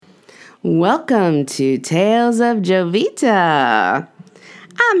Welcome to Tales of Jovita.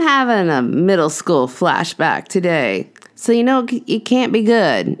 I'm having a middle school flashback today. So you know it can't be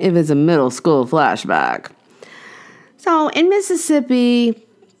good if it's a middle school flashback. So in Mississippi,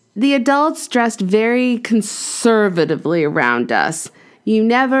 the adults dressed very conservatively around us. You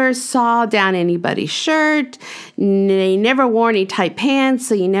never saw down anybody's shirt. They never wore any tight pants,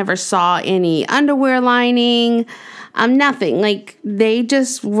 so you never saw any underwear lining. Nothing. Like, they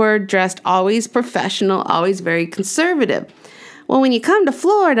just were dressed always professional, always very conservative. Well, when you come to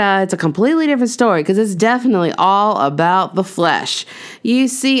Florida, it's a completely different story because it's definitely all about the flesh. You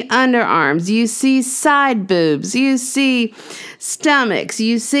see underarms, you see side boobs, you see stomachs,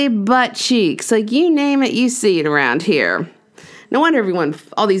 you see butt cheeks. Like, you name it, you see it around here. No wonder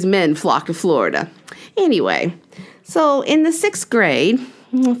all these men flock to Florida. Anyway, so in the 6th grade,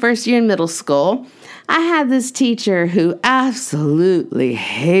 first year in middle school, I had this teacher who absolutely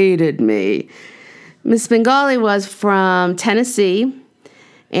hated me. Miss Bengali was from Tennessee,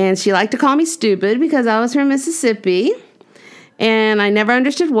 and she liked to call me stupid because I was from Mississippi. And I never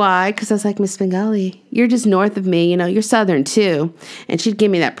understood why, because I was like, Miss Bengali, you're just north of me, you're southern too. And she'd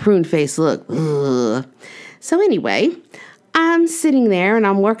give me that prune face look. Ugh. So anyway, I'm sitting there and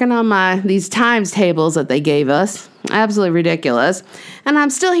I'm working on these times tables that they gave us. Absolutely ridiculous. And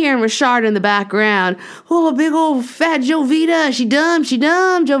I'm still hearing Rashard in the background. Oh, big old fat Jovita. She dumb.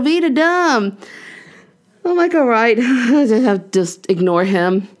 Jovita dumb. I'm like, all right. I'll just ignore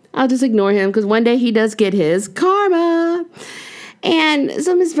him. Because one day he does get his karma. And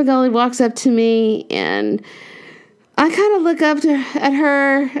so Miss Bengali walks up to me and I kind of look up at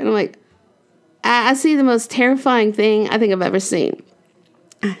her and I'm like, I see the most terrifying thing I think I've ever seen.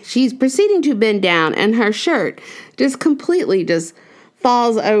 She's proceeding to bend down and her shirt just completely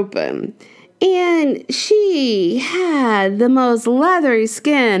falls open. And she had the most leathery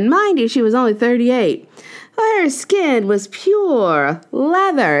skin. Mind you, she was only 38. Her skin was pure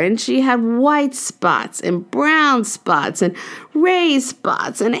leather, and she had white spots and brown spots and raised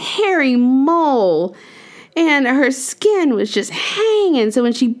spots and a hairy mole. And her skin was just hanging. So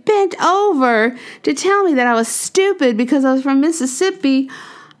when she bent over to tell me that I was stupid because I was from Mississippi,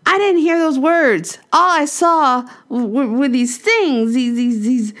 I didn't hear those words. All I saw were these things,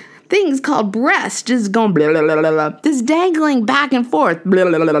 these things called breasts, just going blah, blah, blah, blah, blah, just dangling back and forth. Blah,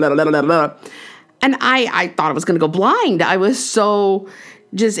 blah, blah, blah, blah, blah. And I thought I was going to go blind. I was so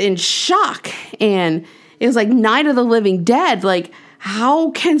just in shock. And it was like Night of the Living Dead. Like, how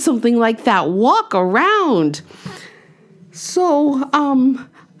can something like that walk around? So,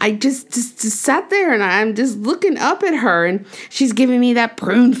 I just sat there and I'm just looking up at her and she's giving me that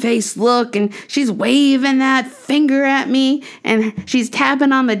prune face look and she's waving that finger at me and she's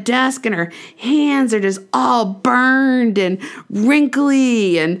tapping on the desk and her hands are just all burned and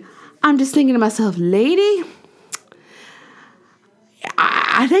wrinkly. And I'm just thinking to myself, lady,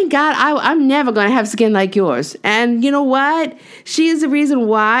 I thank God I'm never going to have skin like yours. And you know what? She is the reason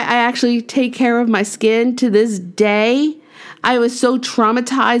why I actually take care of my skin to this day. I was so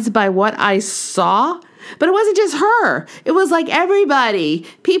traumatized by what I saw. But it wasn't just her. It was like everybody.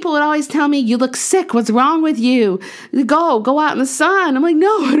 People would always tell me, you look sick. What's wrong with you? Go out in the sun. I'm like,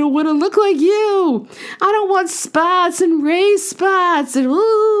 no, I don't want to look like you. I don't want spots and raised spots and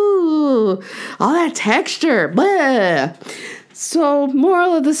ooh, all that texture. Blah. So,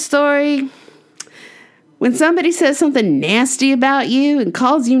 moral of the story, when somebody says something nasty about you and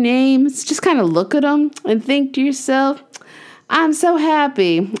calls you names, just kind of look at them and think to yourself, I'm so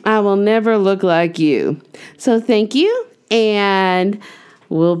happy I will never look like you. So thank you, and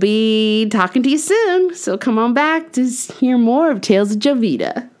we'll be talking to you soon. So come on back to hear more of Tales of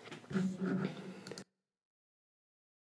Jovita.